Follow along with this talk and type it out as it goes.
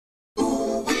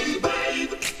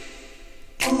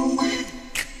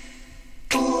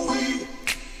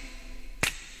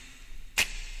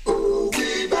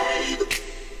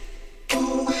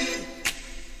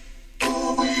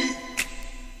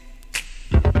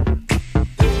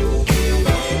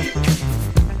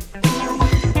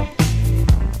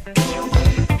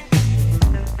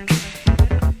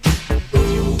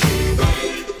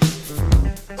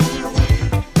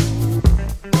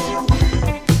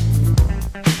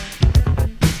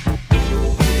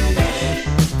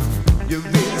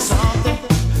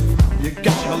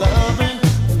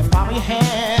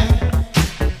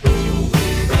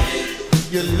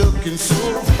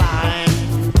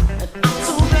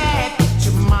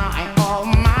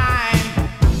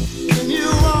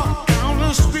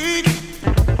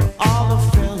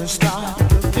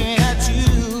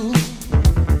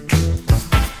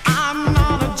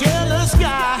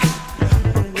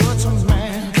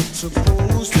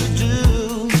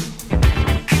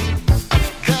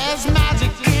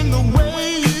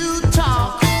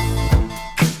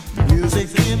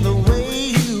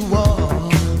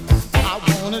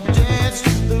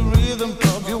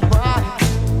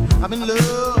I'm in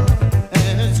love,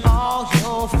 and it's all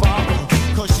your fault.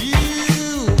 'Cause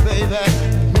you, baby,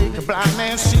 make a blind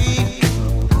man see.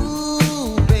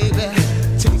 Ooh, baby,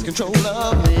 takes control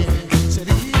of me. Said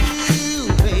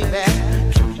you, baby,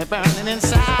 keep me burning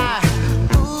inside.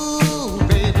 Ooh,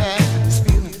 baby, this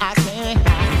feeling I can't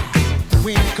hide.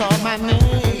 When you call my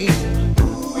name,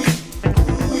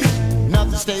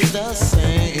 nothing stays the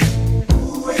same.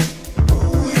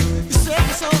 You set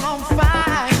my soul on fire.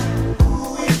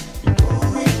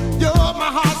 You're my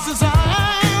heart's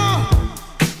desire.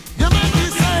 You make me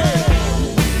say,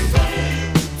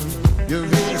 you're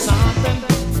really something.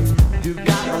 You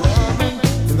got a loving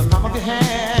in the palm of your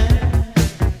hand,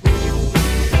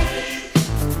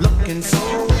 looking so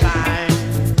fine.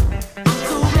 I'm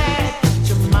so glad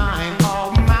you're mine,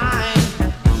 all mine.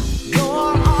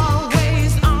 You're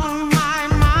always on my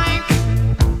mind.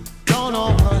 Don't know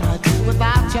what I'd do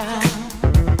without you.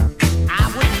 I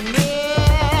would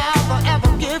never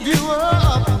ever give you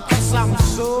up, 'cause I'm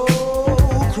so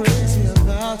crazy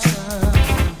about you.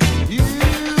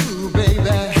 You,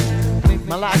 baby, make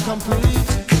my life complete.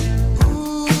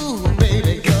 Ooh,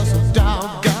 baby, you're so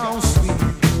doggone sweet.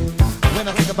 When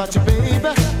I think about you,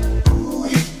 baby,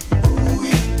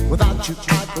 without you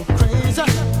I'd go crazy.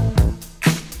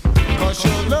 'Cause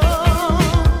your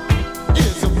love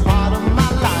is a part of my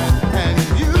life, and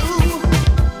you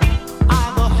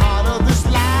are the heart of this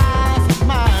life of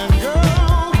mine,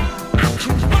 girl. I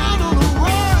can't find all the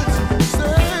words to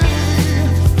say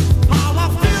how I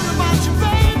feel about you,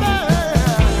 baby.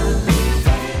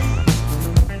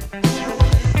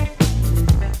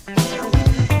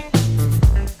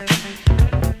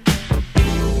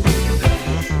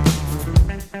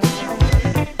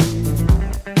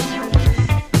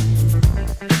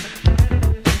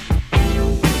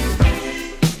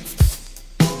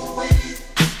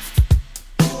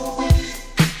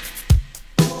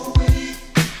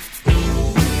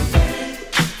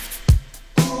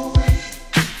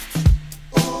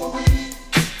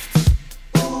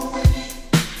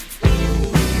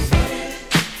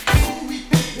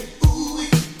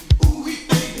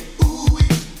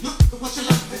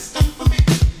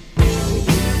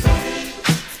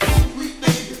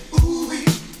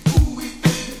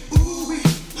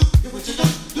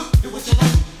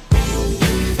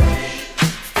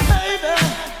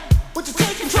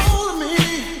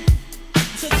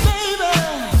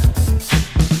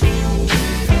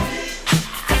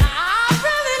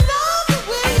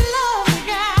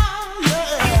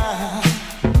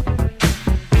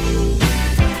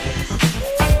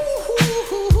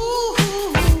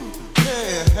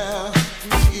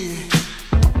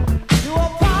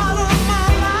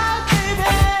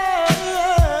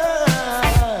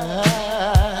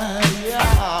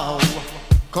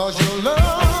 Cause your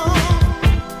love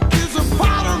is a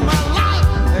part of my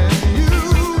life, and you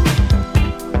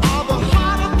are the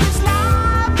heart of this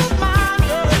life of mine,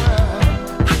 girl.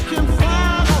 I can't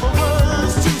find all the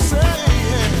words to say.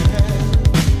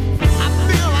 I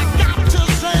feel I got to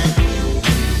say.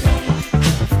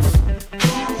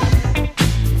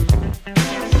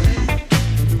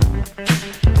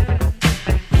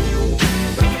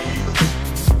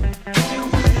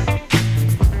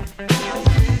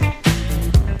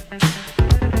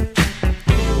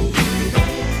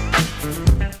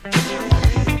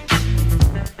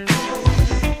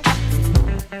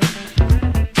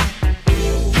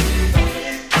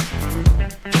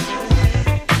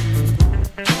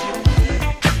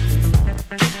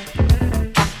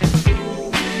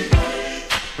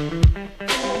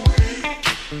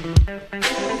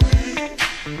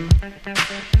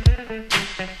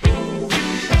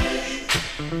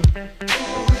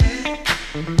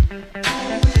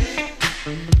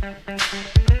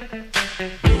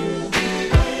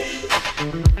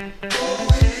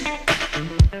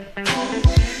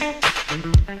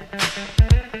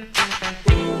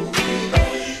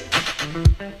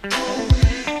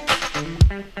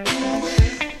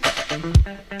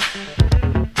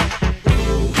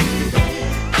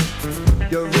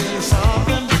 You're really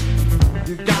something.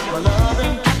 You got my love.